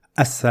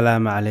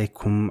Assalamu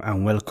alaikum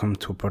and welcome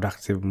to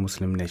Productive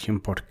Muslim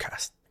Nation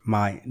podcast.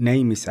 My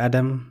name is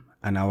Adam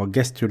and our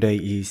guest today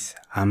is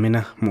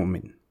Amina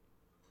Mu'min.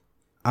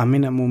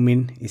 Amina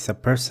Mu'min is a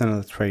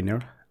personal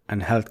trainer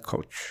and health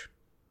coach.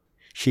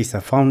 She's a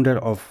founder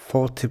of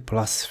 40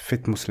 Plus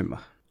Fit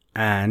Muslimah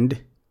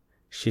and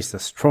she's a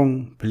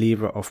strong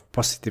believer of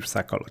positive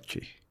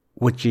psychology,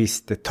 which is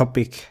the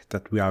topic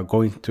that we are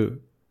going to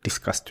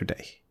discuss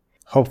today.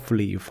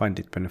 Hopefully you find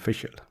it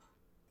beneficial.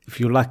 If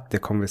you like the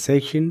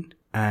conversation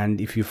and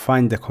if you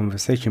find the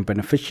conversation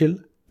beneficial,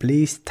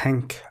 please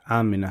thank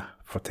Amina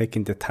for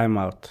taking the time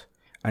out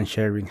and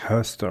sharing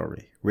her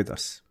story with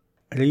us.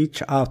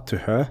 Reach out to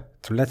her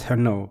to let her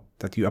know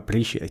that you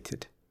appreciate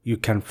it. You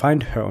can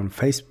find her on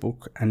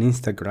Facebook and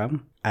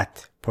Instagram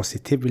at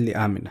Positively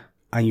Amina,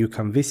 and you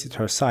can visit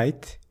her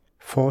site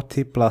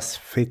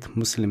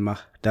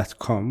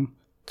 40plusfitmuslimah.com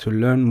to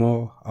learn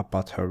more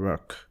about her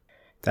work.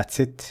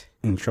 That's it.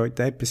 Enjoy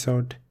the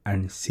episode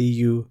and see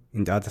you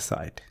in the other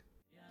side.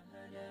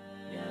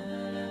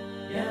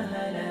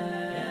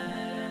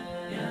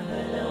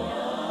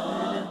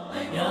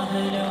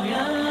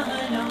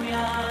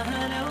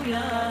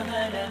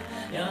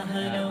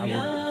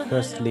 I would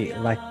firstly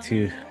like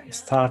to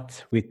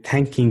start with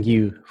thanking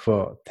you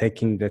for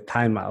taking the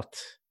time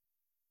out.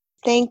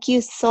 Thank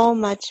you so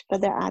much,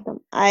 Brother Adam.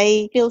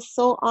 I feel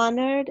so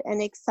honored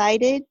and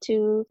excited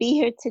to be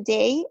here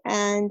today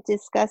and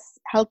discuss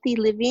healthy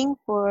living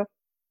for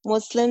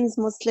Muslims,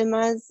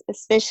 Muslimas,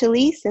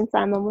 especially since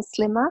I'm a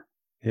Muslimah.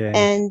 Yeah.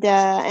 And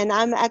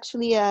I'm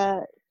actually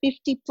a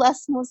 50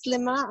 plus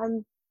Muslimah.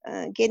 I'm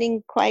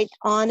getting quite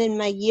on in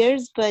my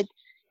years, but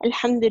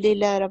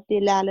Alhamdulillah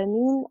Rabbil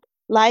Alameen,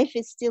 life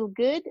is still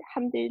good,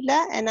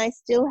 Alhamdulillah, and I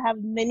still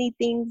have many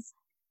things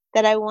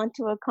that I want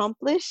to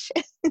accomplish.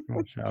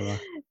 Inshallah.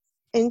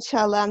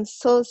 Inshallah, I'm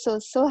so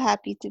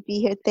happy to be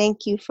here.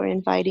 Thank you for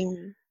inviting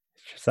me.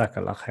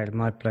 Jazakallah khair,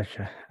 my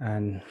pleasure.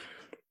 And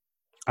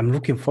I'm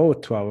looking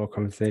forward to our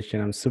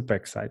conversation. I'm super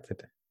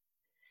excited.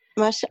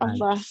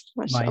 MashaAllah,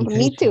 MashaAllah.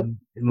 Me too.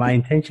 My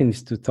intention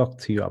is to talk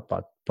to you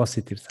about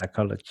positive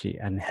psychology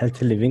and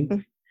healthy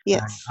living.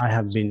 Yes. And I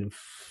have been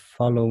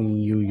following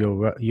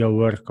your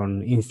work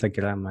on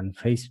Instagram and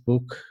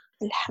Facebook.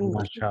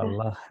 Alhamdulillah.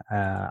 MashaAllah.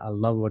 I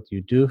love what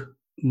you do.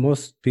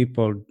 Most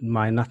people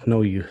might not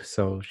know you,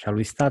 so shall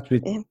we start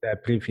with a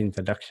brief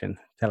introduction?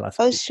 Tell us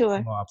more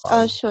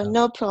about Sure,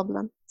 no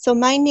problem. So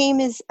my name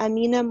is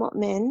Amina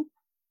Mu'min.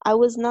 I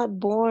was not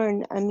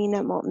born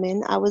Amina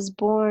Mu'min. I was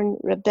born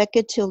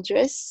Rebecca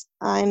Childress.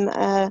 I'm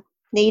a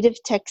native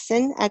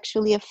Texan,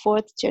 actually a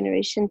fourth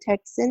generation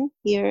Texan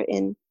here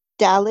in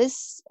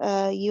Dallas,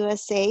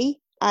 USA.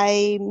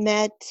 I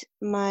met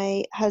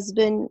my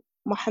husband,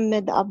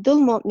 Muhammad Abdul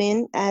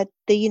Mu'min, at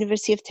the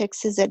University of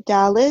Texas at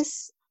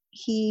Dallas.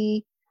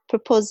 He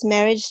proposed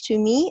marriage to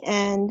me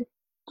and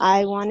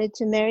I wanted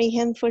to marry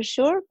him for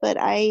sure, but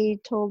I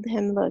told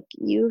him, look,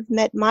 you've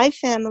met my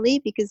family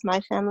because my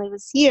family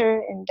was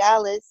here in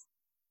Dallas,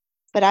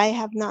 but I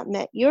have not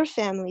met your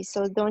family.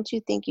 So don't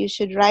you think you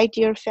should write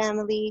your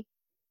family?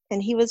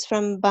 And he was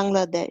from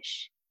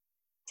Bangladesh.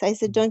 So I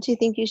said, don't you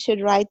think you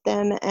should write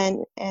them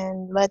and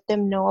let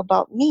them know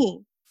about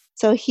me?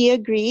 So he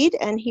agreed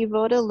and he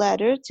wrote a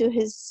letter to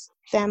his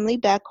family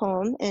back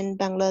home in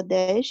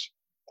Bangladesh.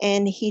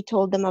 And he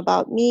told them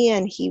about me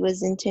and he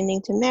was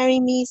intending to marry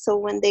me. So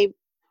when they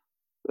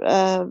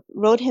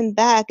wrote him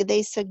back,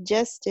 they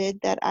suggested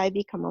that I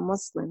become a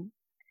Muslim.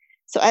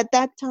 So at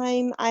that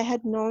time, I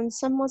had known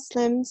some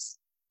Muslims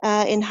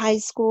in high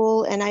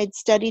school and I'd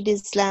studied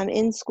Islam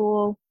in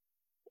school.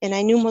 And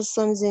I knew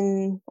Muslims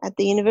at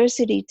the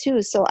university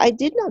too. So I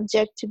didn't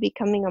object to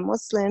becoming a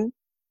Muslim.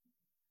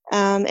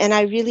 And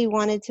I really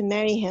wanted to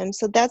marry him.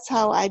 So that's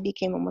how I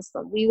became a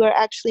Muslim. We were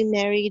actually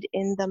married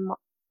in the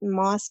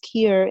mosque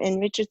here in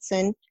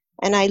Richardson.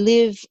 And I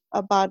live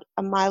about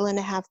 1.5 miles,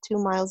 2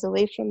 miles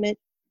away from it.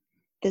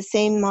 The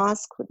same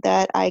mosque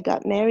that I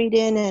got married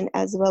in and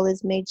as well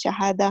as made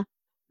Shahada.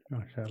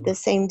 The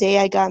same day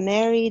I got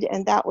married.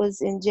 And that was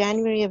in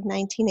January of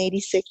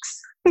 1986.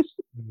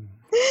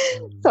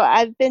 So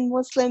I've been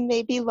Muslim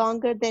maybe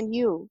longer than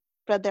you,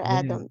 Brother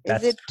Adam.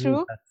 Is it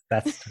true?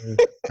 That's true.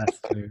 That's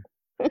true.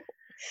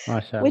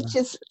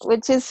 MashaAllah.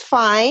 Which is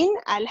fine.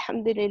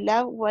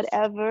 Alhamdulillah,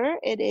 whatever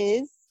it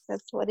is,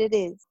 that's what it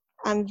is.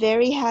 I'm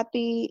very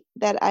happy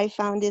that I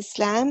found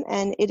Islam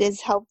and it has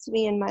helped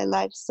me in my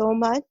life so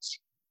much.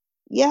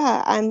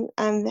 Yeah,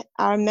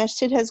 our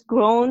masjid has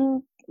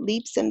grown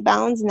leaps and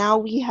bounds. Now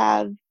we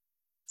have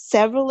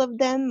several of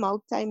them,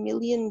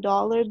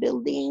 multi-million-dollar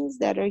buildings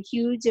that are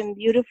huge and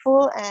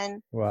beautiful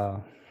and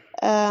wow.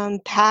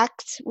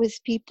 Packed with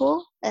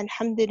people,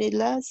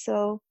 alhamdulillah.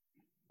 So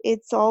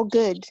it's all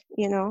good,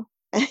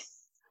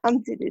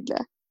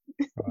 alhamdulillah.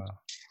 Wow.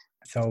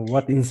 So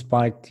what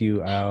inspired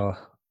you,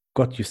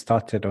 got you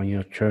started on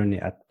your journey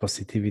at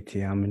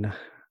positivity, Amina?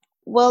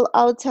 Well,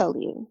 I'll tell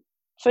you.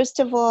 First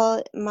of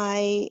all,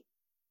 my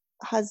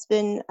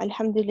husband,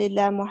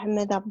 alhamdulillah,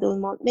 Muhammad Abdul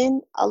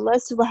Mu'min, Allah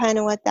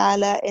subhanahu wa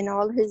ta'ala in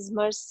all his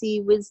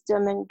mercy,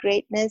 wisdom and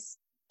greatness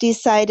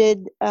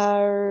decided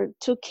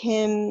took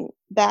him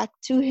back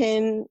to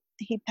him.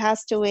 He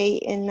passed away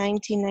in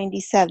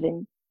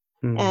 1997.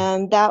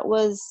 And that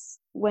was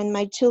when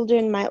my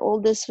children, my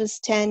oldest was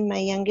 10, my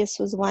youngest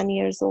was 1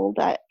 year old.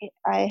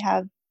 I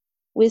have,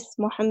 with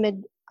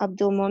Muhammad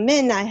Abdul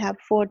Momin, I have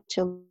 4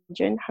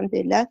 children,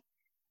 alhamdulillah.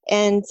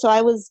 And so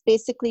I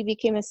basically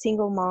became a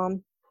single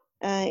mom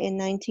in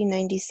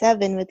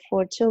 1997 with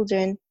 4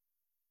 children.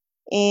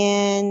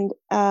 And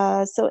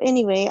so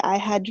anyway, I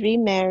had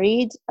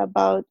remarried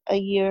about a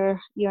year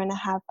and a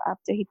half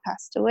after he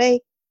passed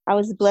away. I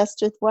was blessed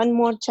with 1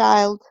 more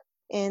child,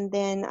 and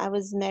then I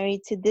was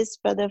married to this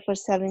brother for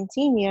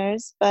 17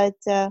 years, but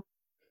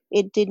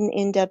it didn't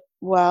end up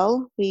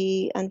well.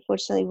 We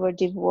unfortunately were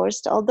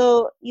divorced.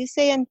 Although you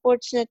say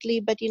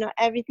unfortunately, but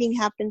everything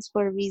happens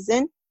for a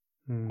reason.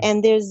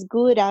 And there's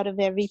good out of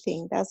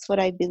everything. That's what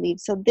I believe.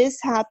 So this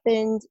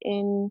happened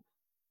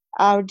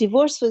our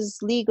divorce was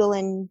legal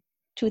in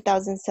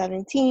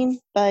 2017,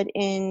 but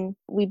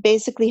we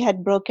basically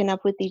had broken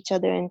up with each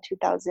other in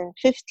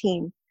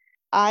 2015.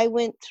 I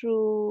went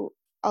through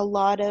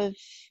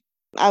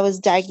I was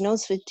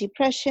diagnosed with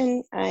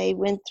depression. I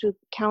went through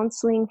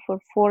counseling for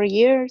 4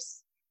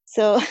 years.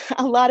 So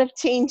a lot of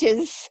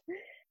changes.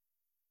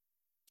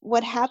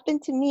 What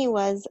happened to me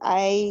was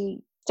I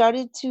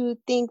started to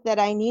think that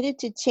I needed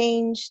to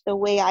change the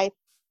way I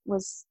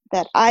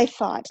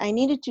thought. I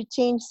needed to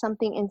change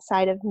something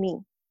inside of me.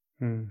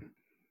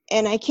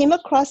 And I came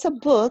across a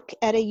book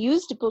at a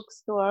used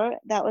bookstore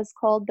that was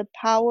called The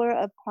Power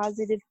of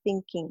Positive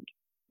Thinking,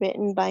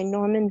 written by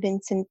Norman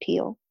Vincent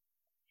Peale.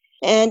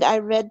 And I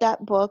read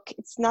that book.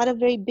 It's not a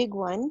very big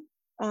one.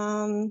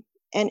 And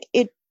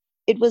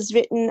it was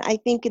written, I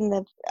think,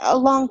 a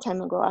long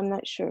time ago. I'm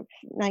not sure,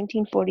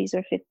 1940s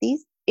or 50s.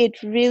 It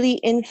really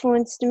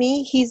influenced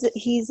me. He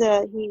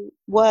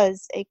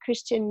was a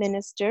Christian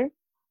minister.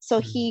 So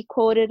he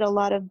quoted a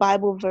lot of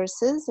Bible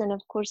verses. And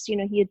of course,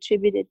 he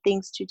attributed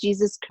things to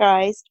Jesus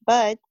Christ.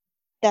 But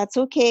that's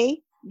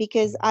okay,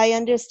 because I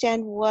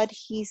understand what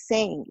he's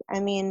saying. I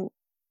mean,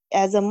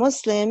 as a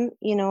Muslim,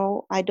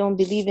 I don't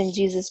believe in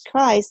Jesus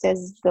Christ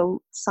as the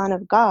Son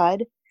of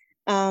God.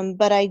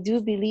 But I do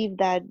believe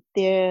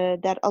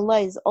that Allah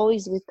is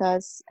always with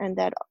us, and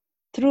that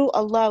through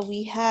Allah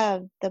we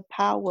have the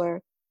power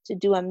to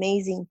do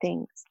amazing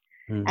things.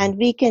 And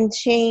we can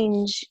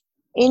change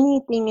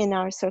anything in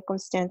our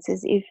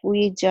circumstances if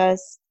we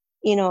just,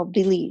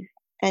 believe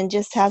and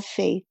just have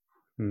faith.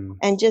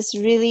 And just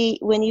really,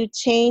 when you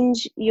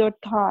change your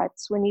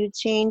thoughts, when you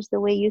change the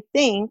way you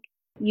think,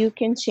 you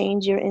can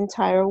change your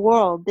entire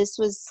world. This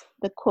was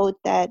the quote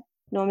that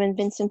Norman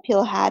Vincent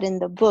Peale had in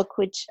the book,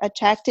 which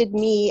attracted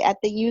me at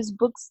the used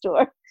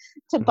bookstore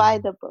to buy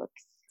the book.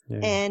 Yeah.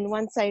 And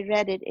once I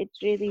read it, it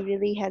really,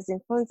 really has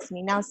influenced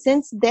me. Now,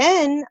 since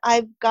then,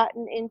 I've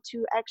gotten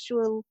into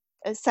actual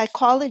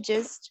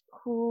psychologists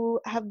who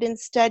have been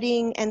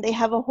studying, and they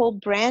have a whole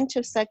branch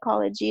of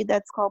psychology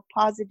that's called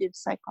positive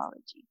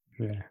psychology.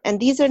 Yeah. And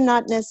these are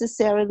not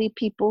necessarily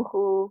people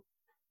who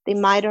they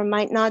might or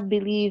might not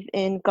believe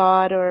in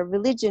God or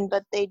religion,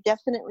 but they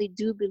definitely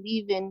do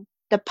believe in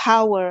the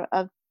power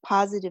of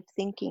positive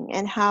thinking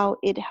and how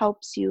it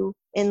helps you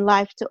in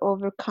life to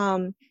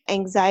overcome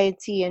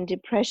anxiety and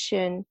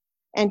depression,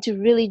 and to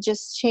really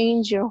just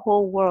change your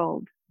whole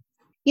world.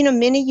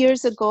 Many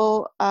years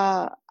ago,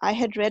 I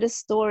had read a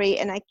story,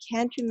 and I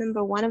can't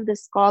remember, one of the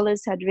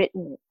scholars had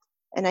written it,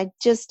 and I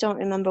just don't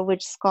remember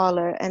which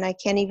scholar, and I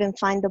can't even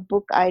find the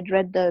book I'd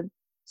read the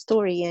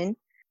story in.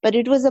 But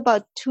it was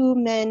about 2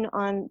 men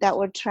that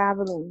were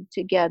traveling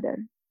together.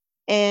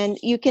 And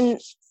you can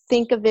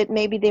think of it,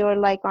 maybe they were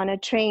like on a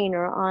train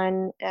or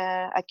on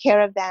a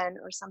caravan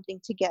or something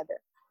together.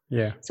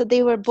 Yeah. So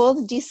they were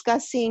both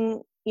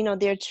discussing,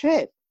 their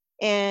trip.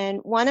 And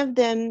one of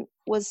them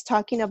was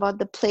talking about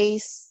the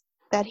place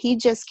that he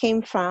just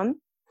came from.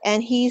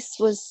 And he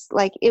was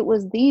like, it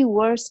was the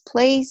worst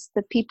place.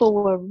 The people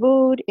were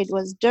rude. It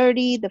was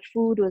dirty. The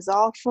food was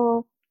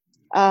awful.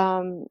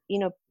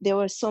 There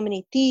were so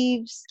many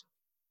thieves,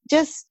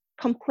 just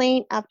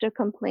complaint after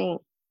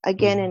complaint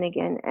again and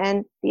again.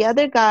 And the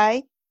other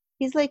guy,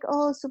 he's like,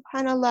 oh,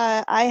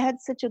 subhanallah, I had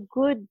such a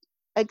good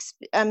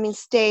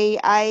stay.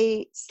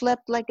 I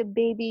slept like a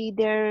baby.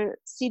 Their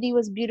city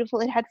was beautiful.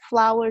 It had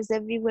flowers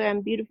everywhere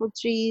and beautiful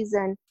trees,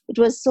 and it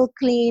was so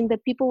clean. The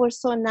people were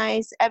so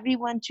nice.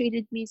 Everyone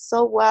treated me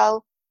so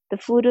well. The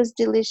food was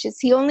delicious.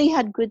 He only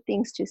had good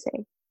things to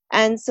say.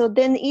 And so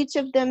then each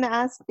of them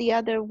asked the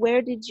other,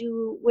 where did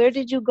you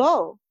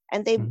go?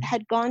 And they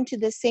had gone to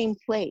the same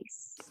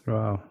place.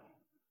 Wow.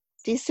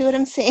 Do you see what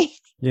I'm saying?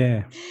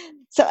 Yeah.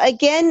 So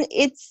again,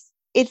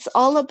 it's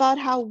all about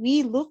how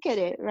we look at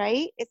it,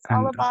 right? It's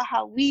all about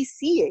how we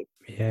see it.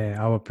 Yeah,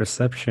 our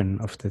perception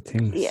of the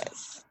things.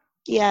 Yes.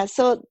 Yeah.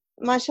 So,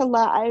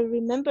 mashallah, I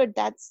remembered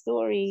that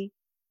story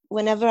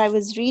whenever I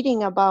was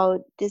reading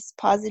about this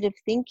positive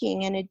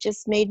thinking, and it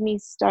just made me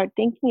start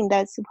thinking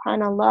that,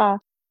 subhanallah,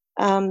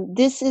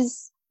 this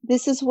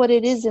is what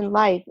it is in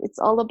life. It's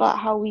all about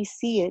how we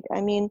see it.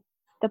 I mean,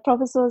 the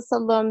Prophet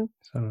ﷺ,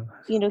 So,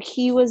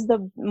 he was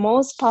the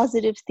most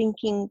positive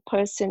thinking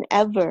person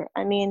ever.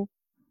 I mean,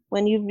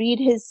 when you read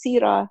his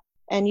seerah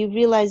and you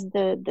realize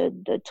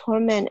the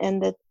torment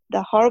and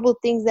the horrible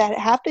things that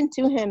happened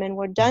to him and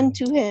were done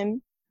to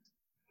him,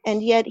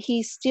 and yet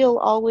he still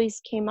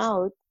always came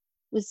out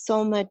with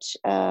so much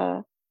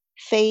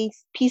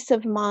faith, peace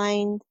of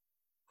mind.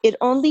 It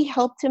only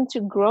helped him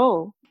to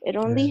grow. It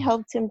only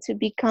helped him to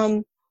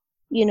become,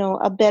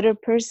 a better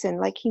person.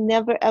 Like, he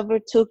never ever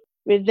took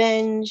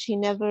revenge. He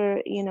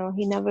never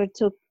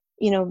took,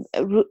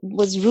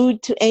 was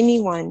rude to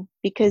anyone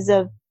because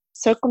of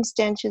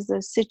circumstances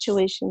or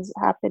situations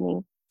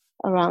happening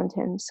around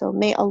him. So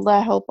may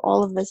Allah help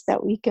all of us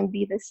that we can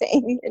be the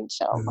same,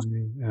 inshallah.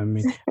 I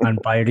mean,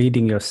 and by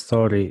reading your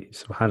story,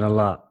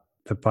 subhanAllah,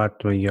 the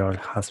part when your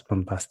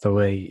husband passed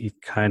away,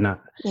 it kind of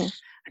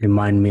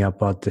remind me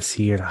about the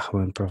seerah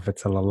when Prophet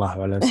sallallahu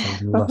alaihi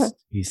wasallam lost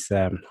his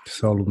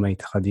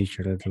soulmate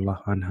Khadija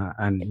radiallahu anha,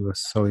 and it was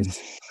so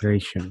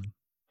inspirational.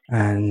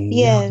 And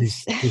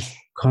this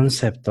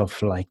concept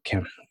of like,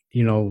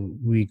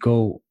 we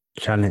go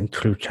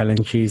through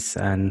challenges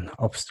and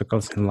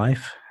obstacles in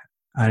life.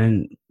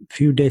 And a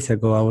few days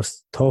ago, I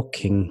was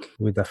talking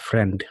with a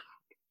friend,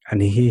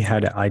 and he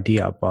had an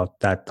idea about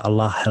that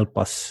Allah help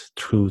us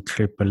through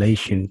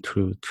tribulation,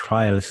 through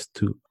trials,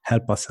 to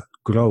help us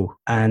grow.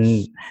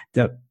 And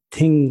the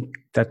thing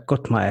that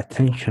got my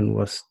attention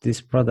was this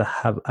brother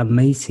have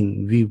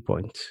amazing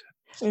viewpoints.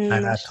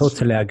 And I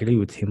totally agree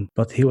with him.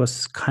 But he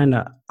was kind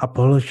of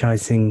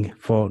apologizing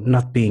for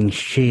not being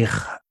sheikh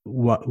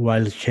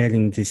while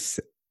sharing this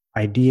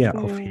idea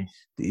of his.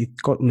 It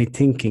got me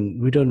thinking,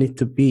 we don't need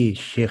to be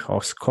sheikh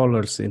or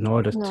scholars in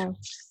order to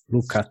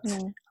look at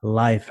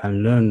life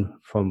and learn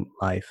from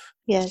life.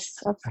 Yes,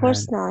 of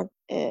course not.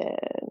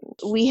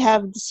 We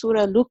have the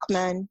Surah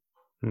Luqman,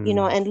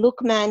 and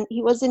Luqman,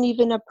 he wasn't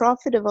even a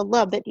prophet of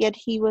Allah, but yet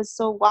he was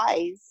so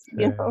wise,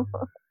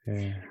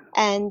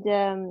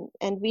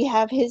 And we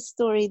have his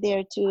story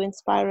there to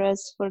inspire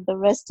us for the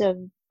rest of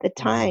the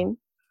time.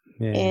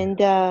 And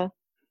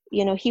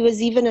he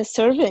was even a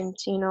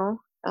servant,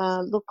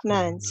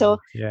 Luqman. So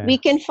we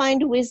can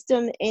find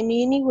wisdom in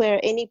anywhere,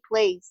 any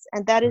place,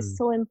 and that is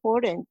so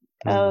important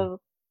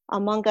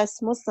among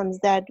us Muslims.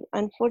 That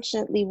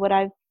unfortunately, what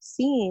I've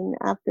seen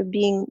after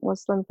being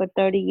Muslim for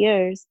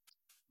 30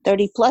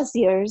 plus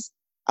years,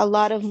 a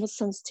lot of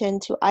Muslims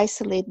tend to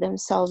isolate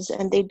themselves,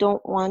 and they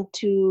don't want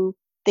to.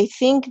 They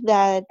think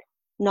that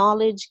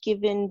knowledge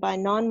given by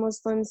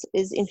non-Muslims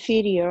is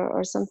inferior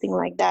or something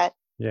like that.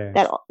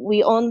 That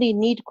we only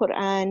need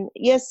Quran.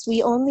 Yes,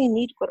 we only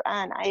need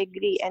Quran. I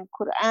agree. And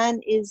Quran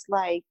is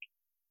like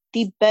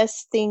the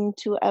best thing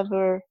to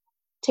ever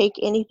take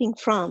anything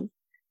from.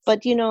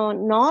 But,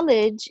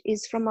 knowledge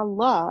is from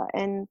Allah,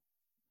 and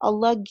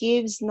Allah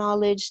gives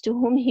knowledge to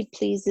whom He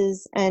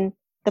pleases. And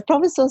the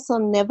Prophet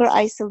ﷺ never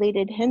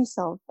isolated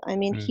himself. I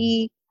mean,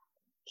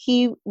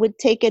 he would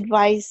take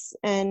advice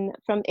and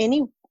from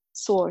any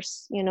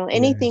source,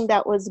 anything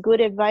that was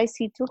good advice,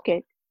 he took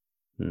it.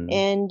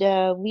 And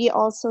we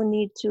also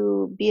need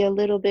to be a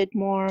little bit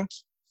more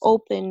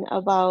open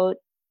about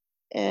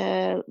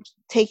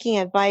taking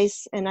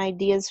advice and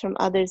ideas from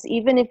others,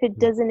 even if it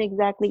doesn't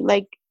exactly,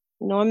 like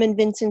Norman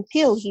Vincent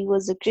Peale, he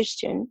was a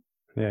Christian.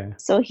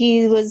 So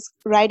he was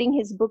writing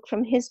his book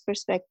from his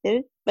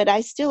perspective, but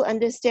I still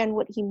understand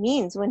what he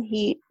means when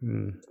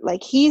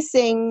he's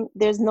saying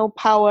there's no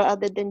power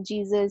other than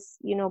Jesus,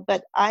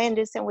 but I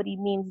understand what he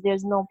means.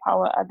 There's no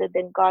power other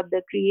than God,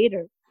 the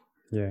Creator.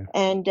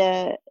 And,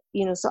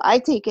 so I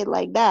take it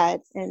like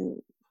that,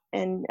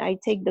 and I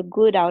take the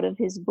good out of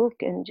his book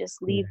and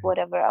just leave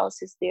whatever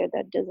else is there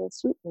that doesn't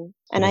suit me.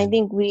 And I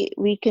think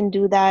we can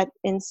do that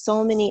in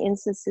so many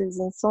instances,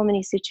 in so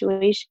many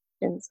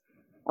situations.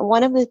 And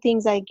one of the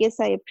things I guess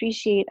I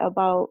appreciate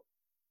about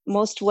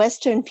most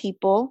Western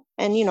people,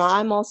 and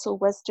I'm also a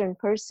Western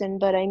person,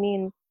 but I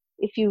mean,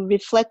 if you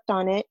reflect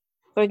on it,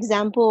 for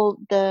example,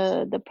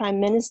 the Prime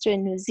Minister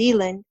in New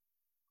Zealand,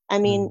 I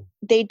mean,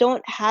 they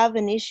don't have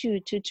an issue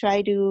to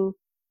try to,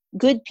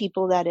 good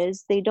people that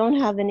is, they don't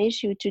have an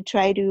issue to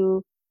try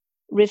to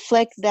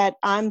reflect that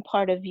I'm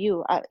part of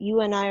you. You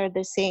and I are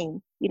the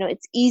same.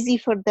 It's easy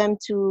for them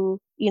to,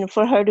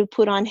 for her to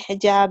put on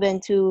hijab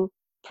and to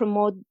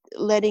promote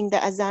letting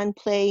the azan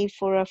play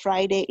for a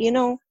Friday,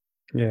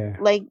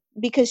 like,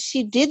 because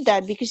she did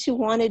that because she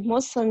wanted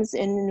Muslims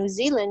in New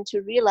Zealand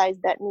to realize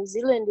that New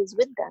Zealand is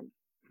with them,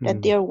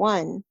 that they're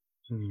one,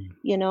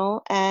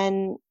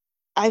 and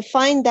I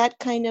find that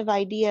kind of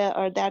idea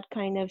or that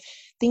kind of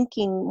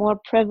thinking more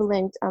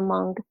prevalent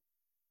among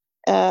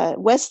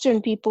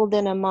Western people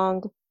than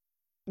among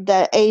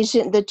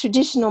the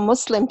traditional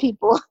Muslim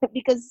people,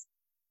 because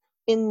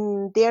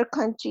in their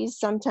countries,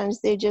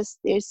 sometimes they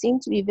seem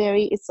to be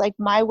it's like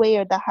my way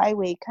or the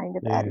highway kind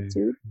of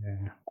attitude.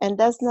 And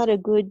that's not a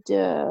good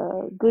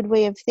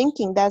way of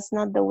thinking. That's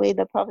not the way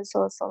the Prophet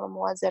ﷺ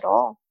was at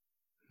all.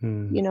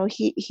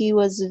 He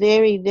was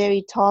very,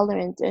 very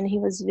tolerant, and he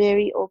was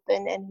very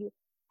open,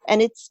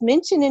 and it's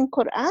mentioned in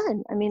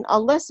Quran. I mean,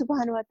 Allah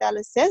subhanahu wa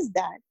ta'ala says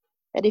that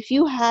that if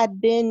you had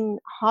been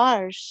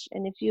harsh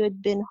and if you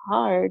had been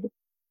hard,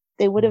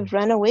 they would have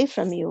run away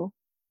from you,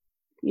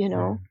 you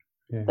know.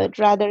 Yeah. But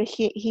rather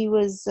he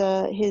was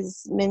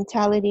his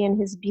mentality and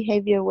his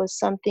behavior was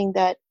something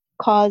that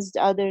caused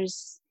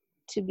others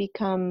to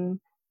become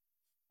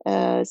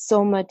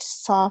so much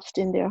soft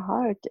in their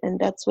heart, and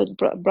that's what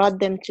brought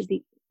them to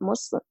be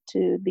Muslim,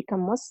 to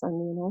become Muslim,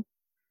 you know.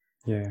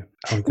 Yeah,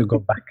 I want to go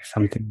back to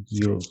something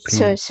you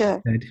Sure,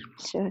 said.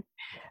 sure.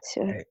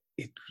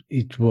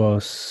 It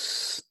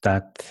was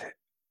that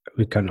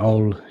we can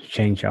all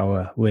change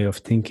our way of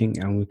thinking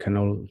and we can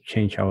all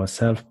change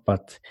ourselves,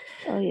 but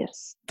Oh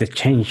yes, the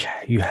change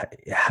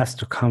it has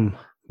to come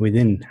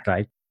within,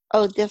 right?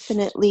 oh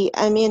definitely.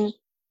 I mean,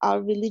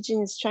 our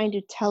religion is trying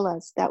to tell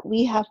us that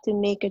we have to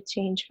make a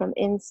change from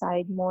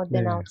inside more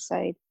than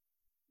outside,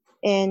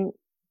 and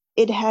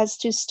it has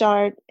to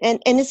start, and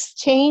its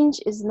change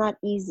is not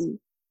easy.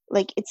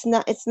 Like it's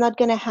not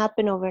going to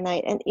happen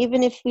overnight. And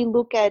even if we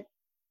look at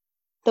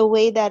the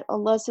way that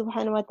Allah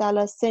subhanahu wa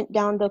ta'ala sent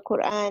down the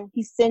Quran,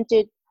 he sent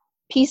it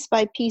piece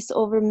by piece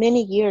over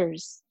many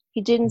years.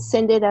 He didn't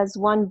send it as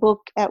one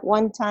book at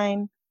one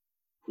time,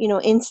 you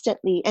know,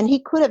 instantly. And he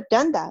could have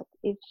done that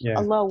if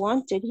Allah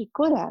wanted, he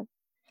could have.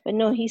 But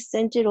no, he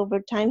sent it over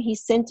time. He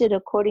sent it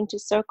according to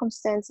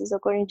circumstances,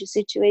 according to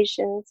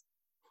situations.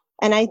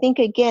 And I think,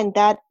 again,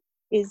 that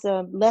is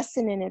a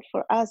lesson in it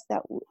for us,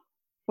 that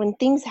when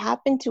things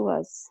happen to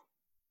us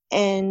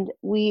and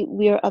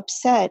we're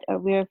upset or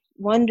we're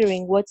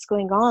wondering what's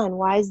going on,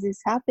 why is this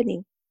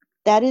happening,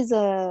 that is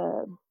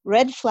a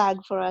red flag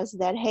for us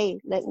that, hey,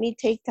 let me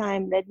take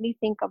time, let me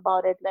think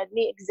about it, let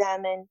me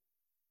examine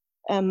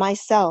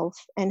myself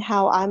and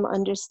how I'm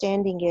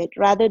understanding it,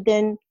 rather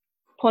than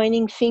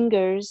pointing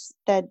fingers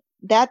that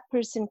that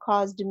person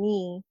caused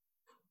me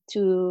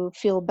to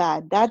feel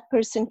bad, that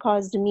person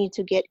caused me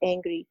to get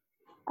angry.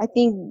 I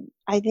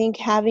think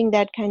having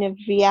that kind of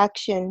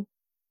reaction,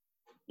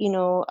 you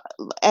know,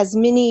 as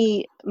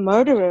many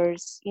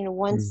murderers, you know,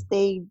 once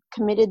they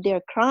committed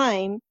their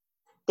crime,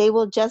 they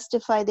will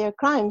justify their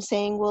crime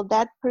saying, well,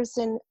 that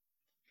person,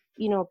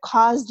 you know,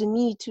 caused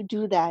me to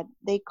do that,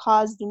 they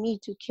caused me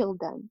to kill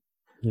them.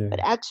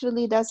 But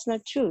actually that's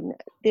not true.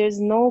 There's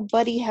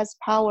nobody has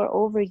power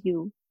over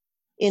you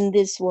in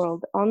this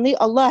world. Only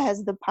Allah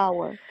has the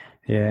power.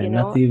 Yeah, you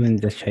not know, even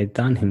the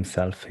shaitan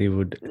himself. He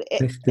would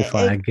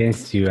testify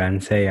against you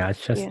and say, I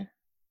just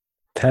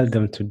tell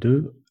them to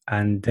do,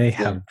 and they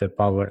have the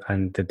power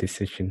and the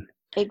decision.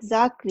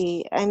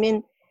 Exactly. I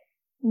mean,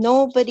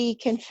 nobody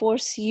can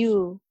force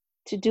you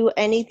to do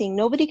anything.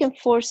 Nobody can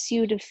force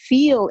you to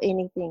feel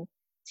anything.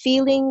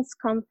 Feelings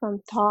come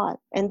from thought,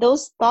 and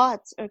those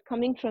thoughts are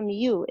coming from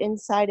you,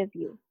 inside of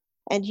you.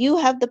 And you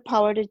have the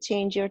power to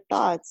change your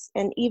thoughts.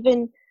 And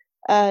even,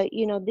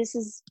 you know, this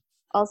is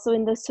also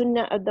in the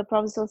Sunnah of the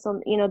Prophet,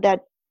 you know,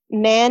 that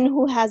man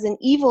who has an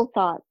evil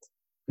thought,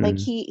 like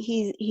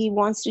he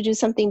wants to do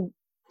something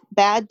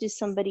bad to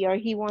somebody, or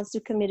he wants to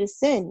commit a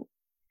sin.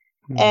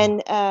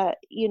 And,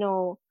 you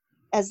know,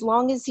 as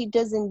long as he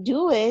doesn't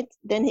do it,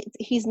 then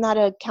he's not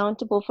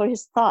accountable for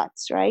his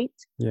thoughts, right?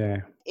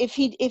 Yeah. If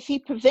he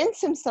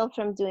prevents himself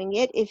from doing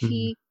it, if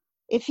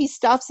he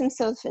stops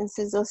himself and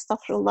says,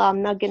 astaghfirullah,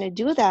 I'm not going to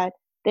do that,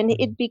 then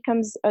it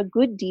becomes a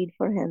good deed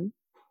for him,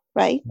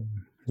 right?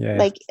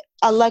 Like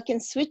Allah can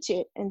switch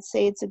it and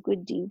say it's a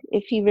good deed.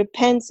 If he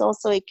repents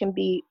also, it can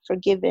be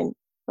forgiven,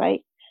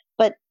 right?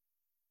 But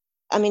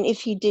I mean,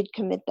 if he did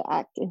commit the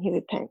act and he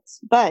repents.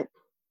 But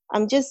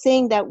I'm just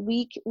saying that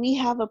we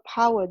have a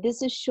power.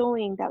 This is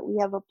showing that we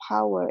have a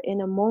power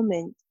in a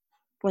moment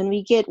when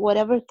we get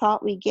whatever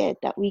thought we get,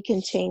 that we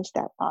can change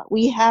that thought.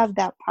 We have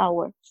that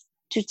power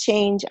to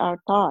change our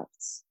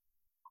thoughts.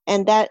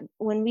 And that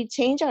when we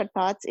change our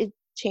thoughts, it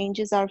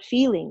changes our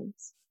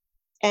feelings.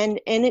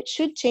 And it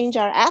should change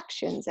our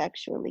actions,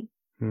 actually.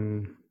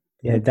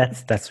 Yeah,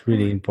 that's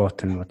really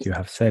important what you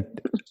have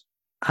said.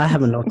 I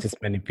haven't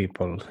noticed many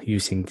people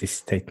using this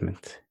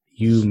statement.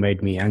 You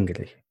made me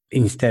angry.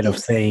 Instead of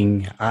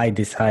saying, I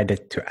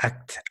decided to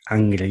act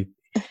angry.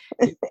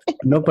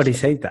 Nobody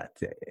says that.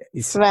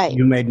 It's, right.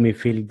 You made me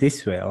feel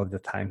this way all the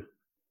time.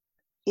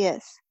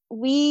 Yes.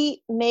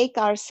 We make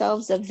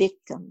ourselves a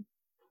victim.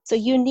 So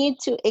you need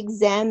to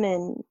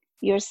examine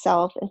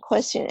yourself and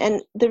question.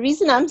 And the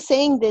reason I'm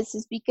saying this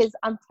is because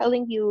I'm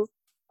telling you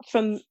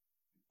from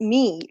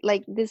me,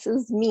 like this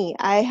is me.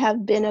 I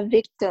have been a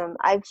victim.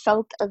 I've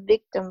felt a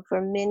victim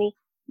for many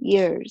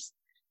years,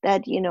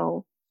 that, you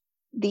know,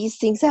 these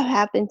things have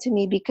happened to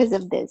me because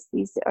of this,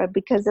 these are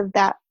because of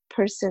that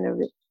person, or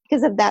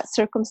because of that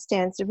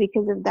circumstance, or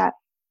because of that.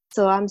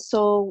 So I'm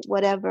so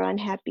whatever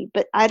unhappy,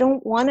 but I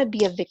don't want to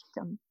be a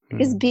victim,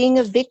 because being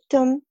a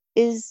victim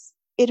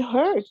it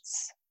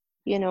hurts,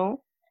 you know.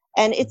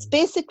 And it's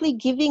basically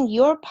giving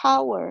your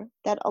power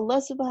that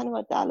Allah subhanahu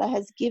wa ta'ala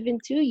has given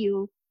to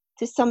you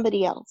to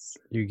somebody else.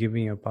 You're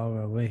giving your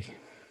power away.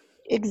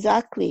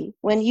 Exactly.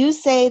 When you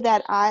say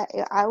that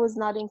I was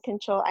not in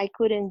control, I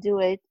couldn't do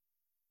it,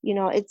 you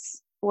know,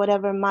 it's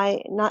whatever,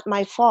 not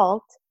my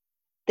fault,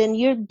 then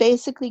you're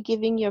basically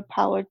giving your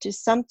power to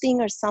something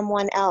or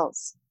someone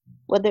else,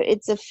 whether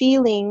it's a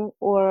feeling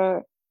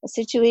or a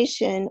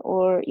situation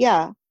or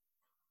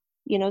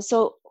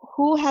so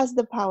who has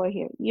the power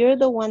here? You're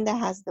the one that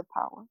has the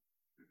power.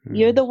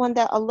 You're the one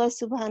that Allah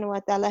subhanahu wa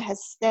ta'ala has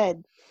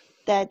said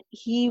that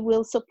He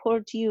will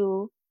support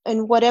you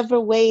in whatever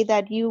way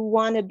that you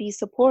want to be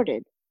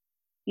supported,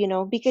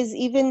 because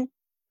even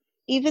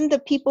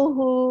the people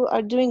who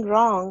are doing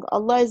wrong,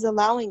 Allah is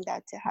allowing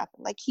that to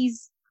happen. Like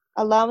He's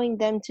allowing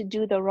them to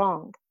do the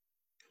wrong.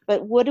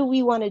 But what do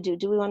we want to do?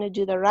 Do we want to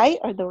do the right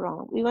or the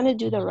wrong? We want to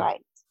do the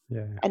right.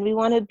 Yeah. And we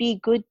want to be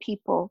good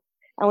people,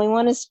 and we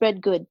want to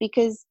spread good,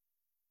 because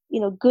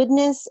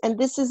goodness, and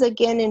this is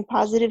again in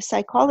positive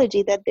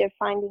psychology that they're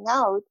finding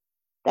out,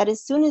 that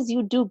as soon as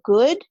you do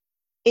good,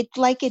 it's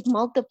like it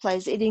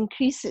multiplies, it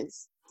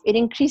increases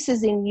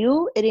in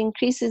you, it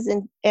increases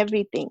in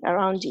everything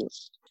around you.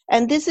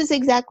 And this is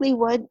exactly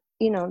what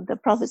the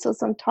Prophet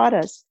ﷺ taught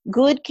us.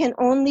 Good can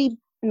only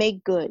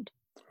make good.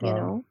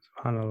 Wow.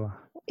 SubhanAllah.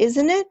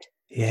 Isn't it?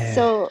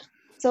 Yeah.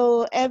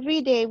 So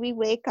every day we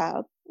wake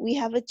up, we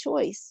have a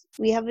choice.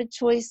 We have a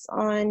choice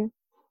on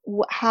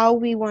how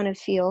we want to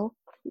feel,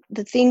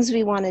 the things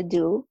we want to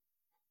do.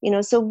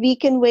 So we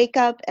can wake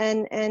up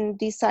and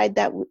decide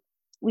that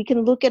we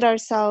can look at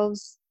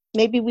ourselves.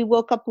 Maybe we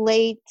woke up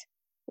late,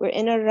 we're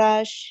in a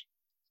rush,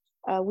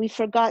 we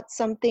forgot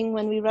something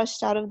when we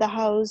rushed out of the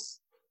house,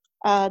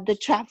 the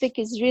traffic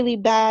is really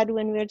bad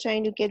when we're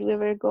trying to get where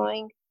we're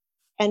going,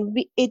 and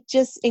it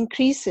just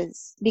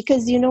increases,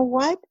 because you know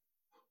what?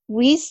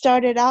 We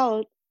started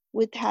out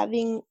with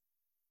having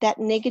that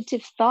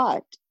negative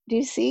thought. Do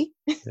you see?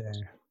 Yeah.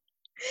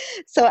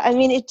 So,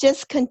 it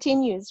just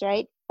continues,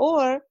 right?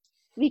 Or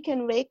we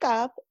can wake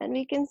up and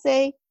we can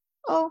say,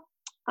 oh,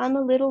 I'm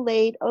a little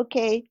late.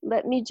 Okay,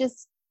 let me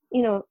just,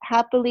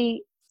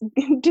 happily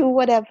do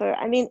whatever.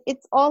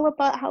 It's all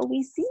about how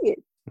we see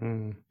it.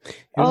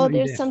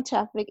 There's some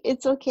traffic.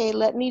 It's okay.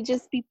 Let me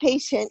just be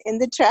patient in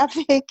the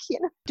traffic,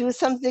 do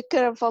some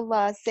dhikr of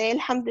Allah, say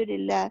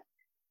Alhamdulillah.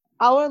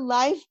 Our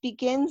life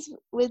begins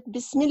with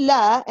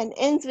Bismillah and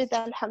ends with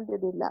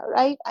Alhamdulillah,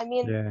 right?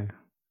 Yeah.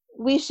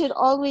 We should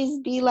always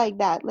be like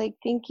that, like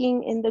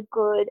thinking in the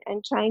good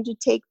and trying to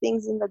take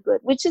things in the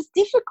good, which is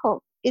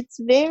difficult. It's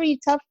very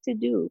tough to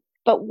do.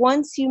 But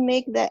once you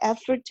make the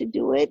effort to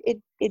do it,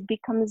 it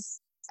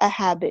becomes a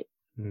habit,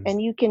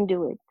 and you can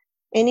do it.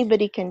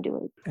 Anybody can do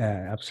it.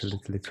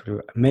 Absolutely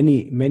true.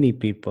 Many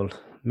people,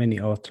 many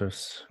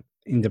authors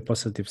in the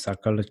positive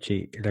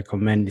psychology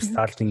recommend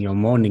starting your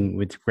morning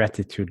with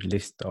gratitude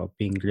list or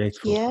being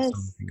grateful for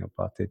something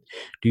about it.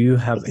 Do you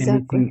have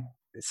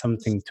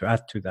something to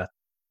add to that?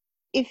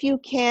 If you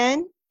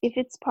can, if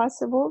it's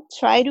possible,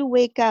 try to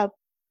wake up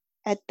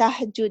at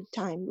tahajjud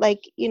time,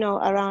 like,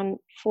 around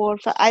 4 or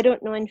 5. I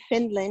don't know in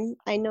Finland.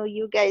 I know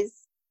you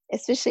guys,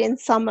 especially in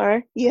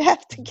summer, you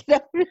have to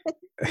get up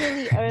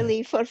really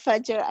early for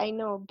Fajr, I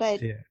know. But,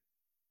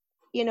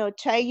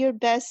 try your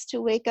best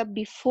to wake up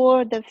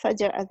before the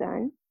Fajr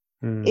Adhan,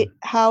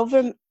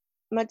 however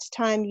much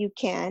time you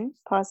can,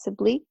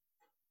 possibly.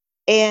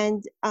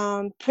 And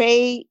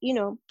pray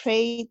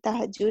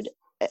tahajjud,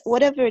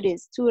 whatever it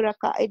is, 2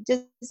 rak'ah. It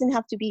doesn't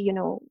have to be,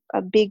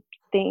 a big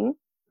thing.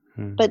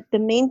 But the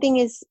main thing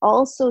is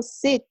also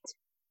sit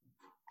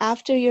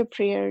after your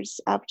prayers,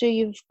 after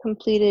you've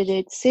completed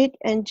it, sit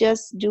and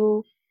just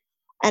do,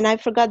 and I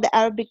forgot the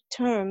Arabic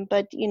term,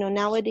 but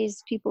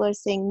nowadays people are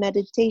saying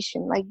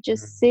meditation, like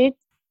just sit,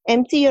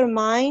 empty your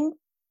mind,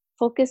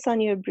 focus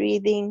on your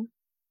breathing,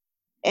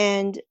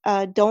 and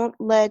don't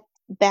let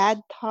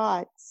bad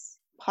thoughts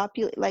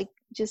populate. Like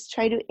just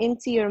try to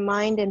empty your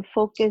mind and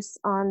focus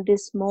on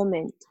this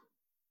moment,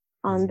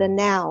 on the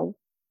now.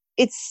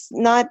 It's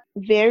not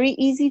very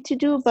easy to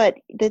do, but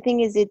the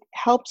thing is, it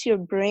helps your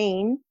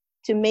brain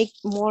to make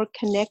more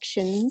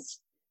connections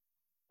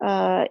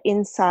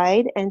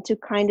inside, and to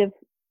kind of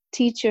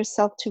teach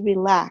yourself to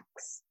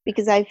relax.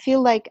 Because I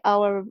feel like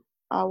our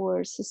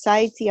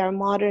society, our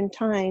modern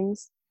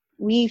times,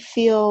 we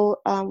feel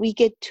we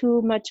get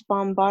too much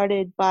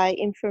bombarded by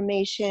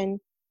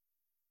information,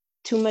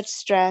 too much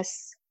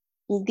stress.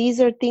 These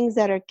are things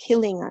that are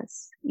killing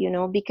us,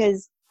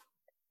 because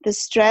the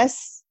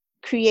stress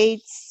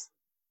creates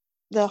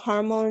the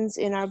hormones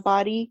in our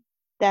body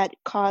that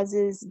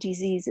causes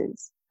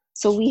diseases.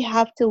 So we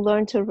have to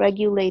learn to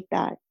regulate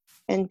that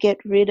and get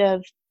rid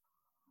of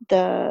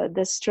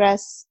the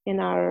stress in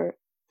our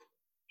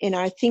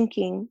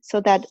thinking, so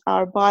that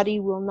our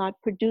body will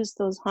not produce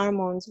those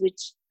hormones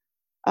which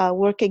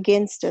work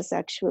against us.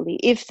 Actually,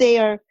 if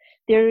they're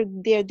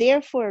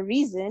there for a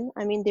reason.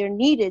 They're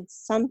needed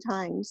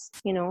sometimes,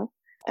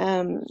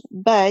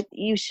 but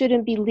you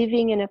shouldn't be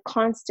living in a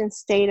constant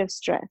state of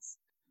stress.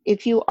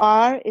 If you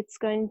are, it's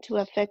going to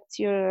affect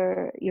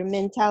your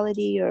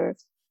mentality, your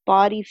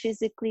body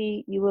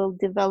physically. You will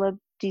develop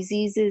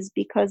diseases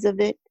because of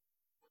it.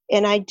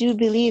 And I do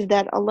believe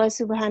that Allah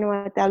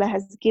subhanahu wa ta'ala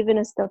has given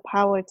us the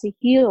power to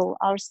heal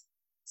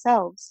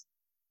ourselves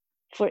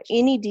for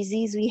any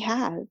disease we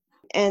have.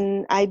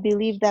 And I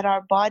believe that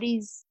our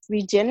bodies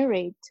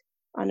regenerate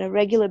on a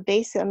regular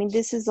basis.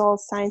 This is all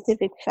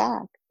scientific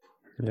fact.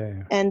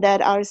 Yeah. and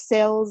that our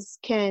cells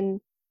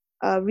can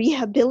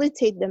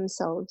rehabilitate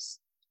themselves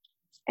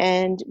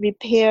and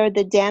repair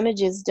the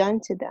damages done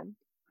to them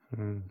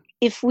Mm.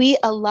 if we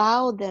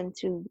allow them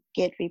to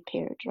get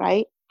repaired,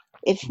 right?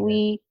 If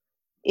Yeah.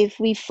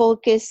 we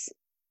focus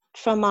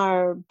from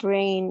our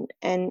brain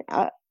and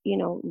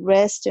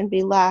rest and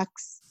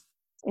relax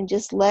and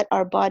just let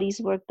our bodies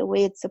work the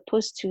way it's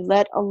supposed to,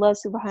 let Allah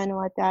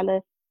subhanahu wa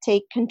ta'ala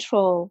take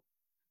control.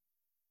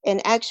 And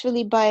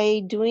actually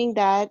by doing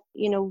that,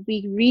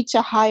 we reach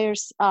our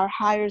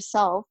higher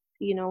self.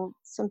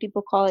 Some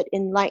people call it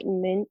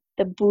enlightenment.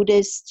 The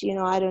Buddhist,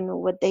 I don't know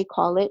what they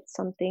call it,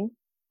 something.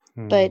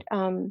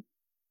 Mm.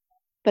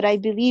 But I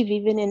believe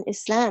even in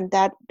Islam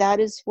that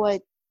is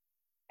what,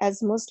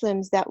 as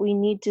Muslims, that we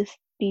need to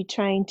be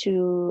trying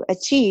to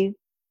achieve,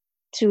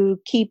 to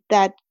keep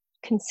that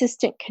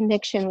consistent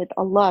connection with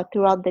Allah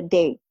throughout the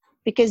day.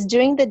 Because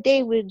during the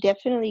day, we're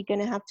definitely going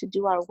to have to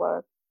do our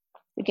work.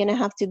 We're going to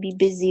have to be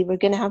busy. We're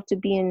going to have to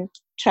be in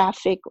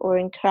traffic or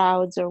in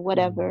crowds or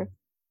whatever.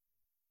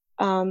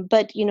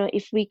 But,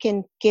 if we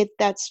can get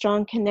that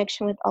strong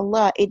connection with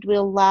Allah, it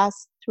will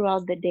last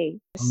throughout the day.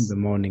 From the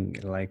morning,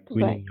 like Right.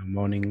 winning your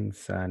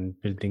mornings and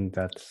building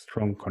that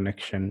strong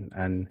connection,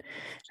 and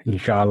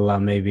inshallah,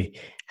 maybe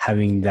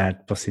having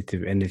that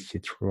positive energy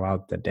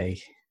throughout the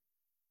day.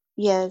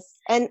 Yes.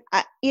 And,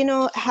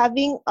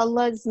 having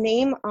Allah's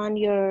name on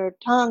your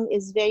tongue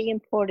is very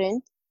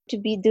important. To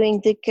be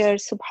doing dhikr,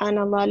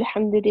 subhanallah,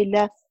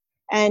 alhamdulillah.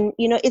 And,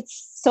 it's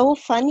so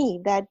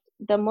funny that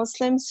the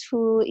Muslims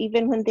who,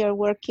 even when they're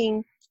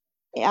working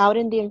out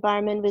in the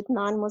environment with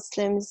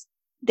non-Muslims,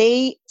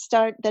 the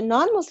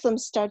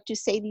non-Muslims start to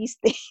say these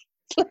things.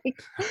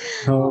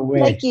 No way.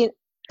 Like,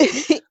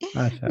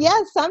 Mashallah. yeah,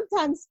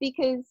 sometimes,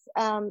 because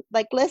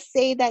like, let's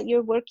say that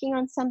you're working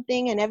on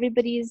something and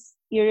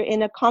you're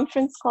in a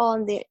conference call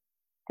and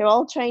they're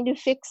all trying to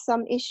fix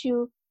some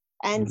issue,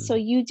 and so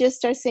you just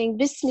start saying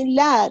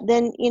Bismillah,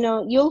 then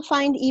you'll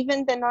find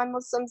even the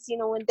non-Muslims,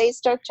 when they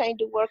start trying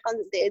to work on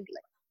it,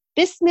 like,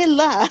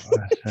 Bismillah.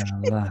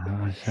 Mashallah,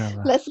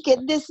 mashallah. Let's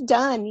get this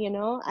done.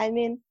 I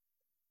mean,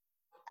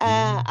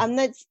 I'm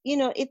not,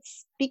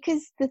 it's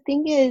because the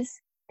thing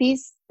is,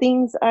 these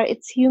things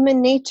it's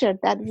human nature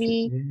that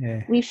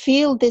we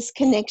feel this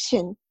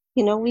connection.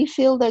 We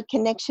feel the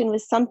connection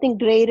with something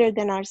greater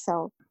than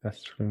ourselves.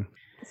 That's true.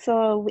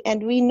 So,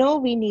 and we know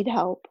we need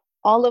help.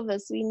 All of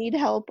us, we need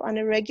help on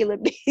a regular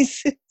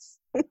basis.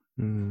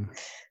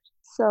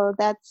 So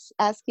that's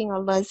asking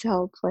Allah's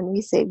help when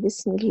we say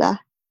Bismillah.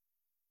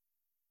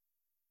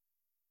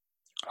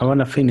 I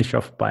want to finish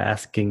off by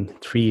asking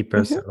 3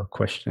 personal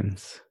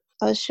questions.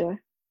 Oh, sure.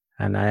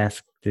 And I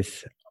ask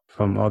this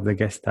from all the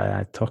guests that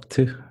I talk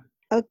to.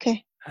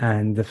 Okay.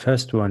 And the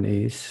first one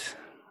is,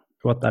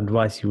 what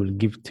advice you will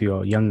give to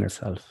your younger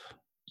self?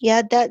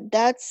 Yeah,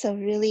 that's a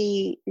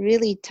really,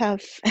 really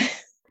tough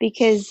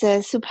because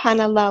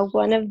subhanallah,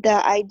 one of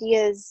the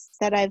ideas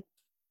that I've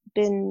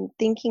been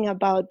thinking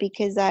about,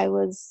 because I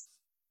was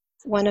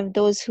one of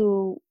those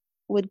who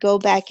would go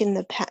back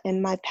in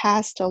my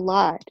past a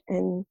lot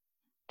and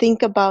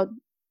think about,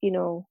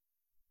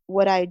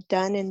 what I'd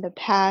done in the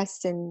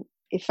past and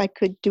if I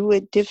could do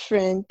it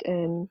different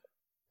and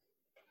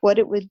what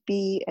it would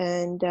be.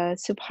 And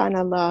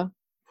subhanallah,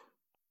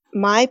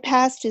 my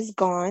past is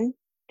gone.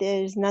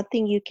 There's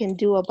nothing you can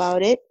do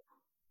about it.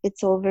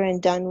 It's over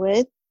and done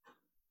with.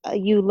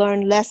 You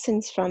learn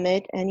lessons from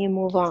it and you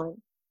move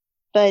on.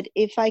 But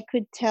if I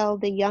could tell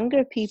the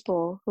younger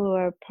people who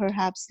are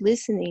perhaps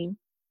listening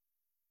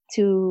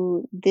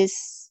to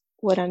this,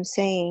 what I'm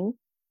saying,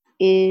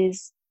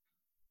 is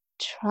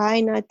try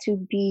not to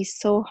be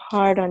so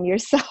hard on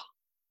yourself.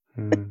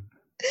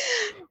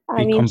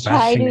 I mean,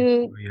 try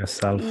to, with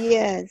yourself.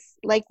 yes,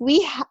 like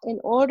in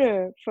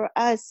order for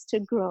us to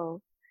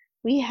grow,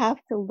 we have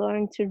to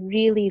learn to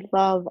really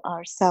love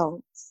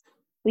ourselves.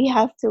 We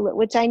have to,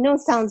 which I know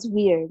sounds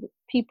weird.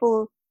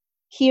 People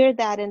hear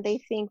that and they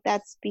think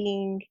that's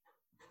being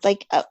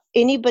like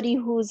anybody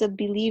who's a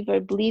believer,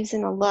 believes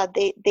in Allah,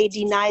 they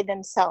deny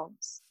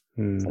themselves.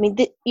 I mean,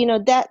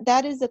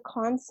 that is a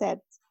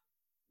concept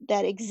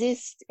that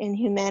exists in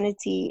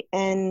humanity,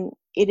 and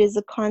it is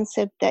a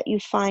concept that you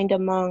find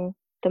among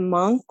the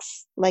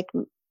monks, like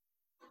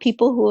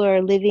people who are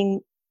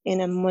living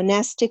in a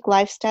monastic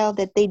lifestyle,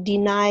 that they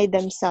deny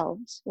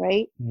themselves,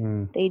 right?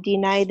 They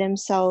deny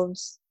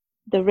themselves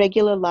the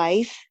regular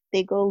life.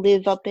 They go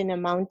live up in a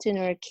mountain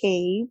or a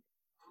cave,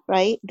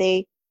 right?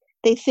 They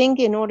think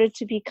in order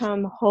to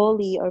become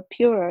holy or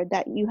pure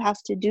that you have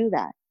to do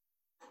that.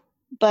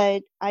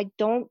 But I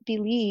don't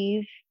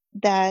believe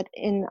that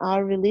in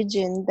our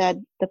religion that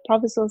the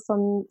Prophet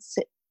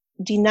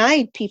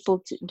denied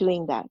people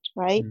doing that,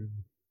 right?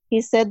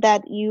 He said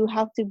that you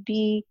have to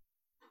be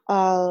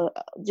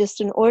just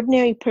an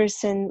ordinary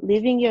person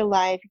living your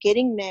life,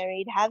 getting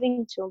married,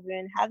 having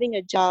children, having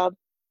a job,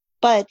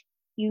 but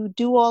you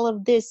do all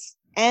of this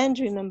and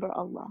remember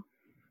Allah.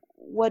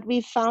 What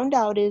we found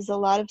out is a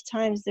lot of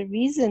times the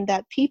reason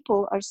that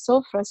people are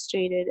so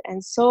frustrated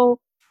and so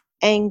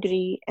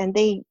angry and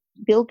they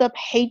build up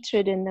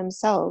hatred in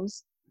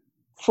themselves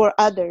for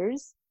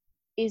others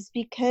is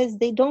because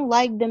they don't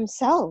like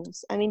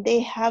themselves. I mean, they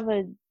have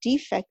a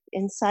defect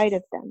inside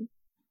of them.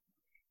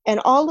 And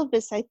all of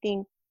us, I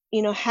think,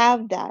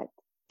 have that.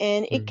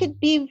 And it could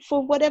be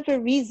for whatever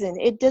reason.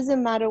 It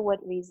doesn't matter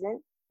what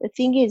reason. The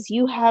thing is,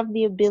 you have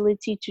the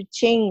ability to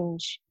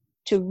change,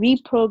 to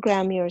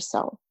reprogram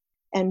yourself.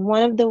 And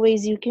one of the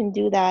ways you can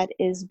do that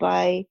is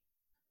by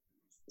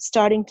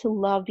starting to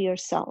love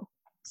yourself,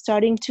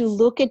 starting to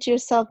look at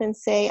yourself and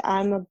say,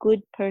 I'm a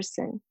good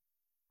person.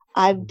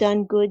 I've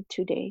done good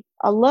today.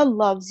 Allah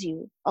loves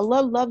you.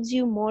 Allah loves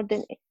you more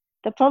than...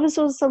 The Prophet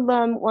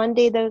ﷺ, one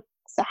day the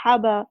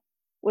Sahaba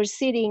were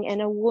sitting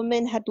and a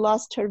woman had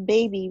lost her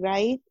baby,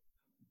 right?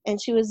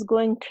 And she was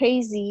going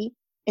crazy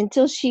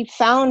until she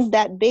found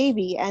that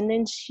baby. And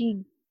then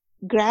she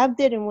grabbed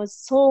it and was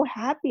so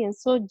happy and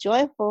so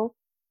joyful.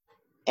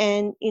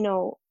 And,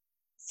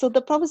 so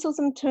the Prophet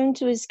ﷺ turned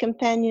to his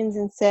companions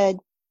and said,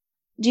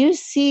 do you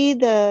see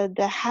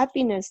the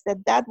happiness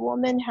that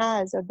woman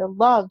has, or the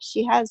love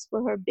she has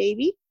for her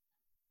baby?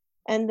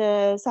 And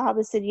the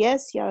Sahaba said,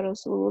 yes, Ya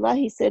Rasulullah.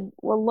 He said,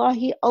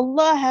 Wallahi,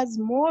 Allah has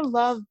more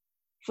love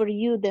for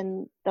you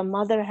than the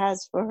mother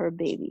has for her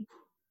baby.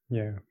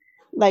 Yeah.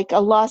 Like a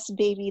lost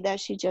baby that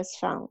she just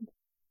found.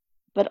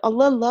 But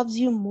Allah loves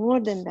you more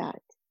than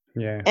that.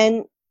 Yeah.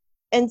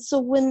 And so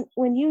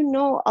when you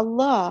know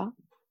Allah,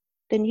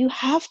 then you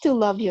have to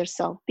love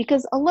yourself,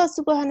 because Allah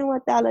subhanahu wa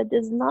ta'ala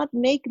does not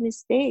make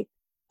mistakes.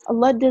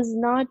 Allah does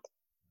not,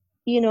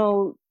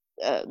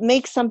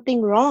 make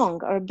something wrong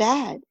or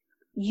bad.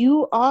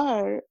 You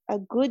are a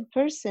good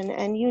person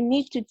and you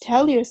need to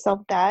tell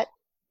yourself that.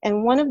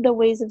 And one of the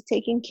ways of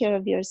taking care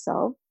of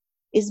yourself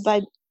is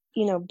by,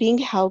 being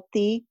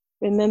healthy,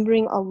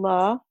 remembering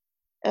Allah,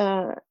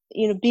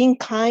 being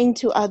kind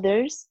to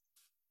others,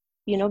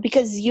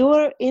 because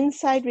your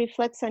inside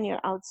reflects on your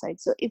outside.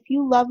 So if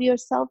you love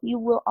yourself, you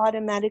will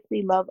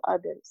automatically love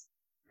others.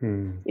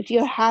 If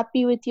you're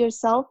happy with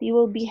yourself, you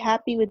will be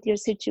happy with your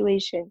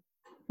situation,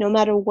 no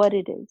matter what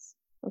it is.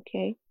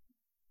 Okay?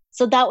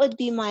 So that would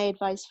be my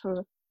advice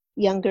for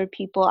younger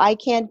people. I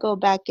can't go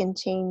back and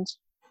change.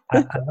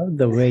 I love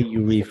the way you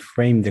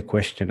reframe the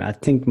question. I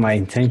think my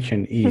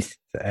intention is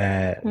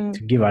to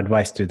give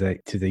advice to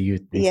the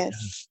youth.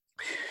 Yes.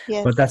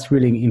 Yes. But that's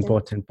really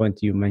important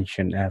point you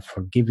mentioned.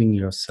 Forgiving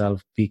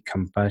yourself, be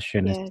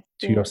compassionate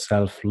to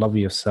yourself, love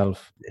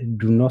yourself.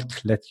 Do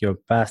not let your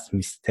past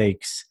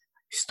mistakes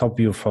stop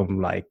you from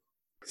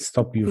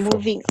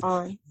moving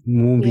on.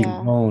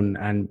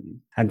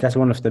 And that's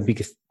one of the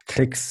biggest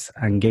tricks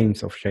and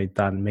games of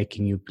shaitan,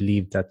 making you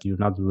believe that you're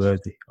not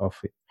worthy of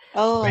it.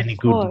 Oh, of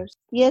course.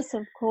 Yes,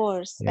 of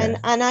course. Yeah.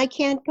 And I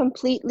can't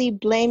completely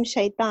blame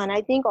shaitan.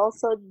 I think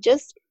also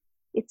just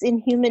it's in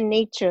human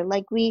nature.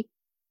 Like we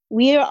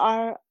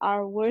are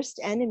our worst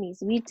enemies.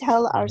 We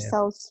tell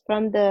ourselves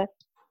from the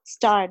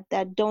start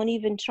that don't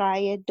even try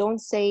it, don't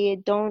say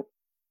it, don't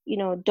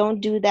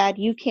do that,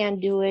 you can't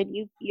do it,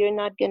 you're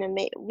not gonna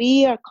make...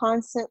 We are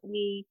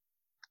constantly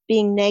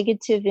being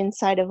negative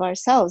inside of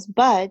ourselves.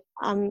 But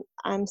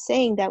I'm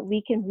saying that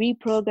we can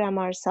reprogram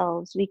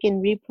ourselves. We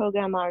can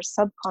reprogram our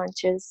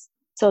subconscious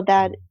so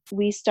that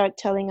we start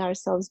telling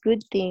ourselves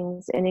good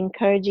things and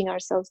encouraging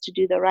ourselves to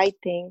do the right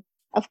thing.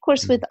 Of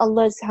course, with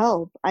Allah's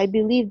help. I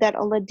believe that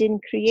Allah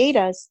didn't create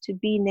us to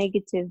be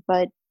negative,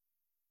 but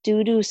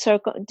due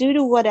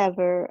to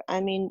whatever,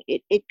 I mean,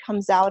 it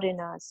comes out in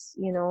us,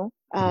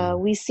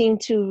 we seem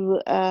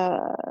to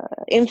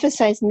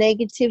emphasize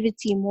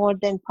negativity more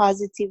than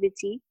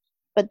positivity.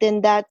 But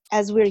then that,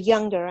 as we're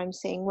younger, I'm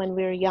saying when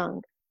we're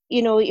young,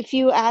 if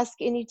you ask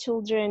any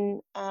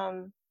children,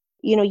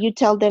 you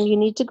tell them you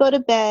need to go to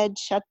bed,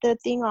 shut the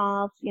thing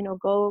off,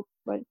 go,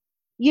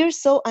 you're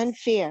so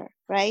unfair,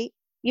 right?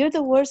 You're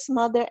the worst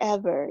mother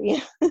ever.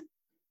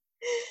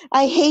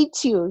 I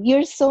hate you.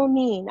 You're so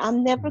mean.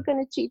 I'm never going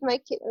to treat my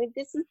kid. I mean,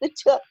 this is the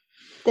truth.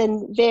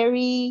 Then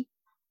very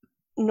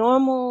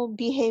normal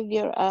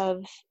behavior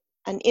of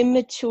an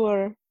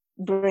immature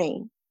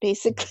brain,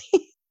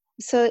 basically.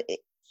 So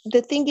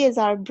the thing is,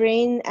 our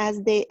brain,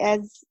 as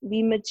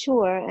we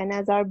mature and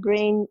as our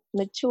brain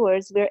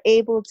matures, we're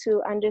able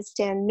to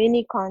understand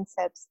many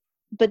concepts.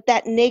 But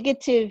that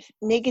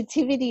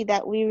negativity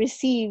that we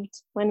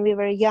received when we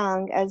were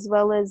young, as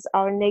well as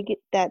our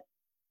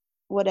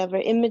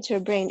immature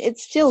brain,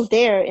 it's still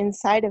there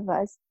inside of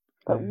us,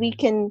 but we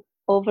can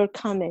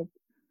overcome it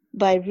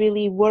by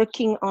really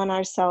working on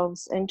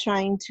ourselves and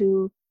trying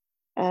to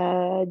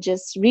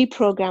just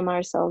reprogram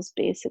ourselves,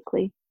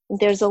 basically.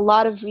 There's a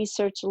lot of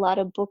research, a lot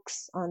of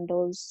books on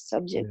those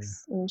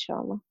subjects,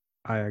 inshallah.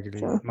 I agree.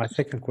 So. My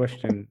second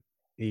question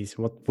is,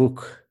 what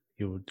book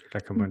you would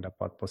recommend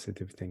about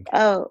positive thinking?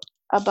 Oh,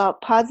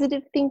 about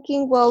positive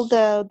thinking? Well,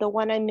 the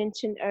one I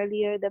mentioned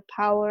earlier, The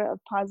Power of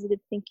Positive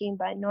Thinking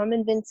by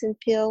Norman Vincent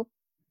Peale.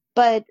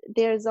 But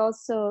there's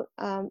also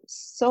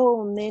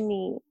so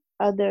many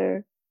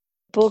other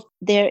books.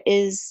 There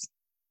is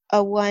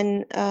a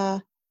one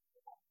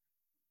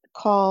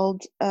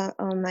called,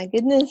 oh my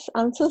goodness,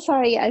 I'm so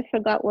sorry, I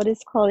forgot what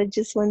it's called. It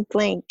just went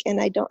blank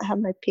and I don't have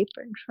my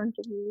paper in front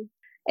of me.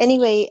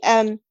 Anyway,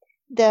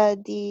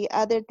 the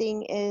other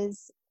thing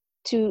is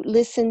to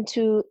listen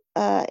to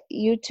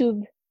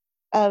YouTube.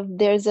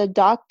 There's a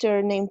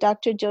doctor named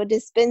Dr. Joe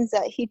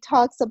Dispenza. He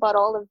talks about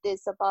all of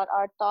this, about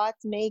our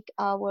thoughts make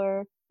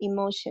our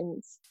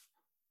emotions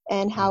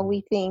and how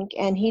we think,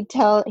 and he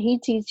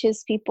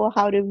teaches people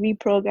how to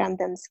reprogram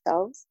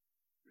themselves.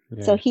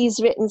 So he's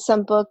written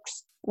some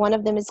books. One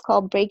of them is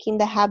called Breaking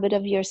the Habit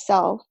of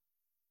Yourself,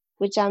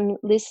 which I'm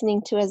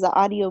listening to as an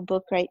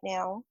audiobook right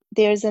now.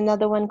 There's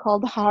another one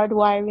called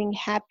Hardwiring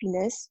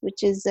Happiness,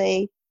 which is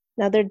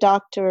another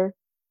doctor,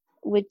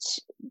 which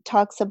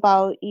talks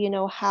about,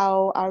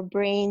 how our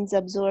brains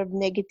absorb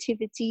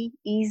negativity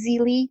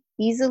easily.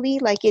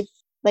 Like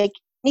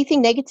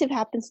anything negative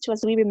happens to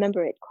us, we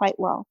remember it quite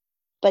well.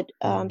 But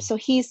so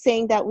he's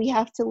saying that we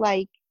have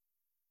to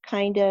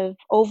kind of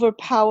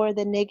overpower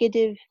the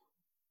negative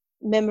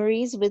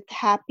memories with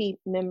happy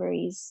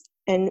memories,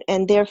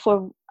 and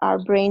therefore our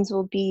brains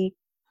will be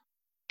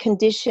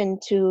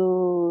conditioned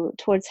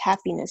towards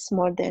happiness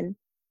more than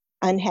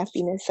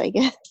unhappiness, I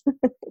guess.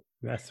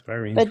 That's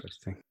very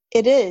interesting.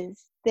 It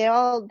is. They're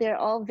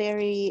all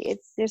very.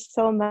 There's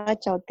so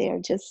much out there.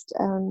 Just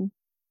and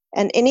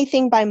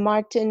anything by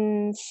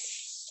Martin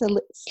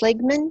Seligman,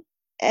 Seligman.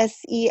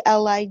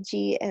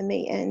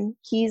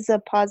 He's a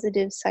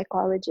positive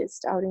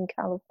psychologist out in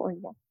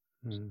California.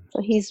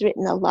 So he's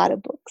written a lot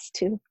of books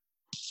too.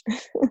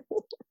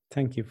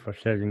 Thank you for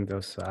sharing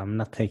those. I'm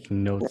not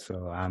taking notes,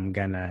 so I'm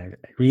gonna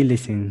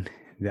re-listen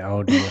the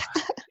audio.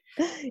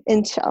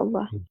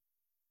 Inshallah.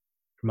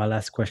 My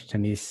last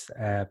question is,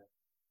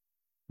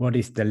 what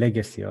is the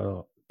legacy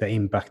or the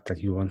impact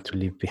that you want to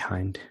leave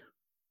behind?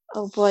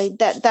 Oh boy,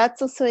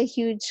 that's also a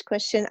huge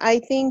question. I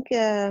think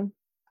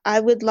I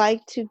would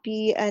like to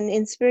be an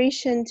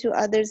inspiration to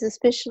others,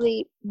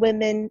 especially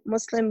women,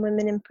 Muslim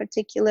women in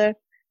particular,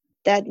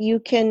 that you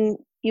can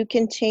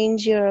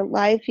change your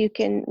life, you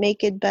can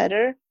make it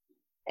better,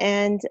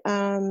 and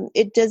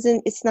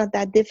it's not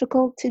that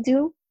difficult to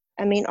do.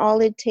 I mean, all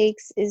it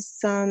takes is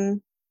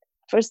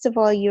first of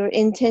all, your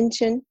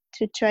intention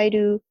to try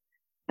to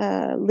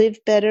live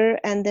better,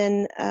 and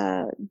then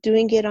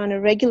doing it on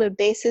a regular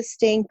basis,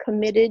 staying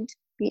committed,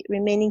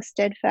 remaining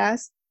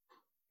steadfast.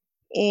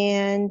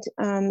 And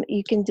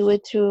you can do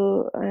it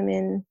through,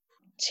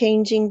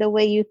 changing the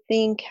way you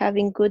think,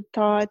 having good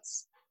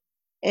thoughts,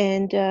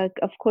 and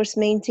of course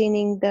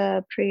maintaining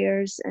the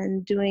prayers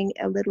and doing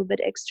a little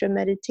bit extra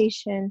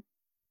meditation,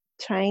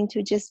 trying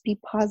to just be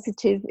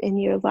positive in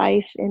your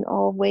life in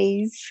all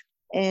ways.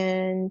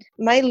 And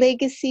my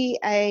legacy,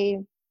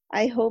 I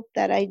hope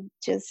that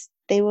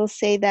they will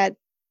say that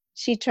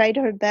she tried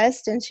her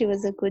best and she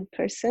was a good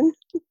person.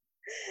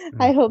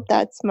 I hope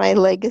that's my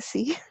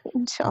legacy,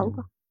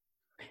 inshallah.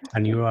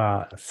 And you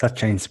are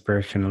such an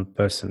inspirational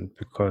person,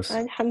 because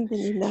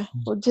Alhamdulillah.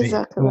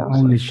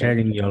 only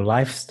sharing your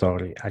life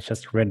story. I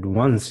just read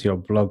once your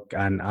blog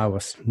and I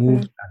was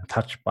moved and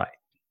touched by it.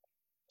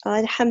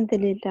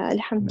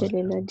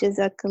 Alhamdulillah.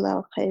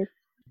 Jazakallah khair.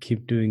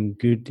 Keep doing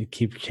good,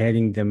 keep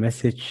sharing the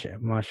message,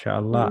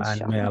 mashallah,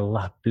 and may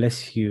Allah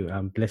bless you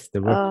and bless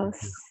the work.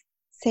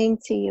 Same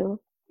to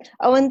you.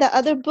 Oh, and the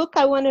other book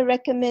I want to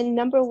recommend,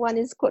 number one,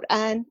 is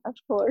Quran, of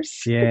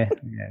course. Yeah.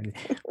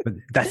 But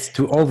that's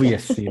too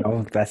obvious,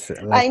 That's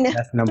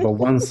that's number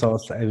one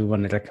source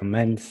everyone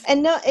recommends.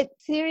 And no,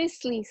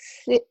 seriously,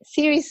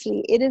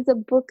 it is a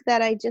book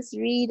that I just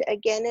read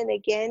again and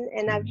again,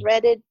 and I've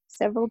read it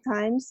several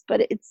times,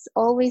 but it's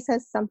always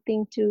has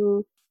something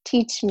to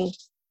teach me.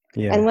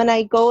 Yeah. And when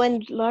I go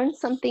and learn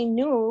something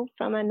new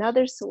from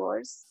another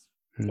source,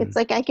 it's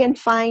like I can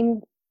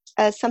find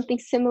something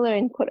similar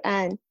in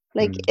Quran.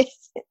 Like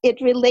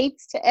it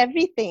relates to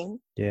everything.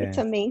 Yeah. It's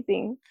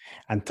amazing.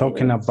 And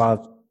talking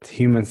about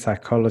human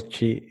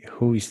psychology,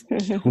 who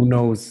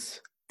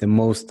knows the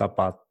most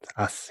about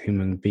us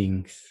human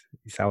beings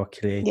is our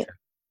Creator.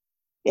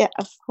 Yeah,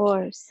 of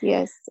course,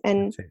 yes.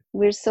 And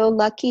we're so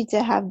lucky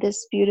to have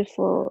this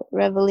beautiful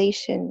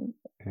revelation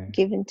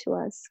given to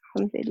us.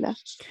 Alhamdulillah.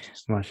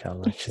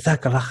 MashaAllah.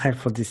 Jazakallah khair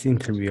for this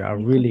interview. I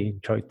really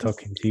enjoyed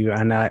talking to you.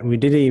 And we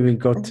didn't even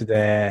go to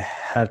the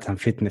health and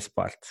fitness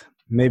part.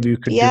 Maybe we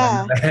could do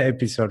another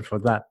episode for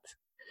that.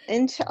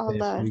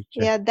 Inshallah.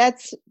 Yeah,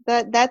 that's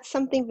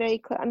something very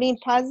cool. I mean,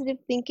 positive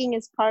thinking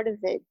is part of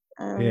it.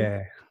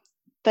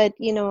 But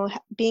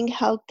being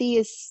healthy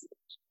is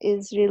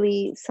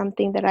really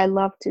something that I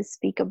love to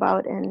speak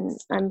about, and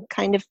I'm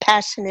kind of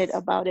passionate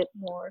about it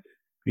more.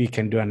 We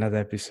can do another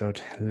episode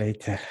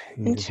later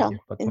in the video.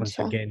 But once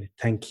again,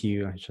 thank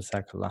you and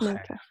Jazakallah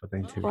khair for the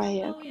interview.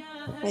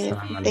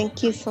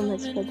 Thank you so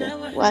much for that.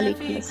 Wa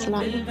alaikum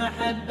assalam.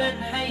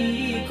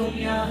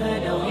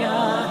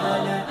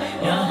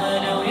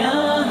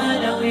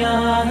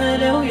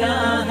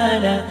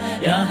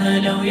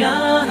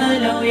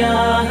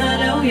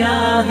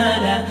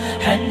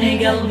 حن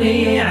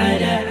قلبي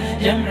على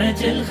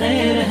جمعة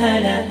الخير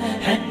هلا،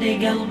 حن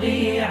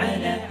قلبي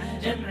على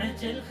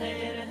جمعة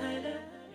الخير.